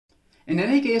In an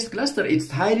AKS cluster,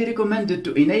 it's highly recommended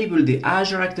to enable the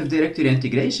Azure Active Directory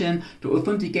integration to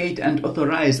authenticate and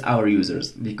authorize our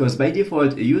users, because by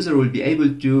default, a user will be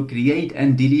able to create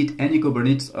and delete any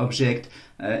Kubernetes object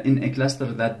in a cluster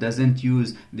that doesn't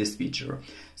use this feature.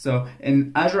 So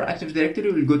in Azure Active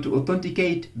Directory, we'll go to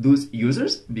authenticate those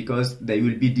users because they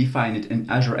will be defined in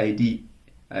Azure ID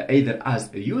either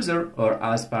as a user or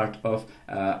as part of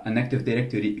an Active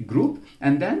Directory group.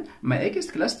 And then my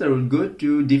AKS cluster will go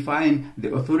to define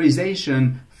the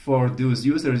authorization for those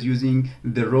users using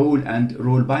the role and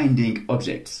role binding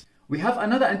objects. We have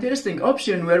another interesting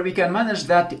option where we can manage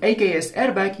that AKS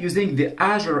airbag using the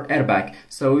Azure airbag.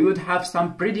 So we would have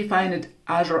some predefined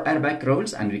Azure airbag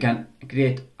roles, and we can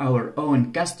create our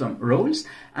own custom roles,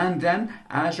 and then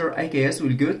Azure AKS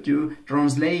will go to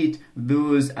translate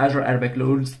those Azure airbag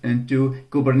roles into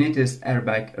Kubernetes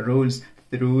airbag roles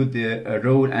through the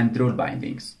role and role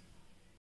bindings.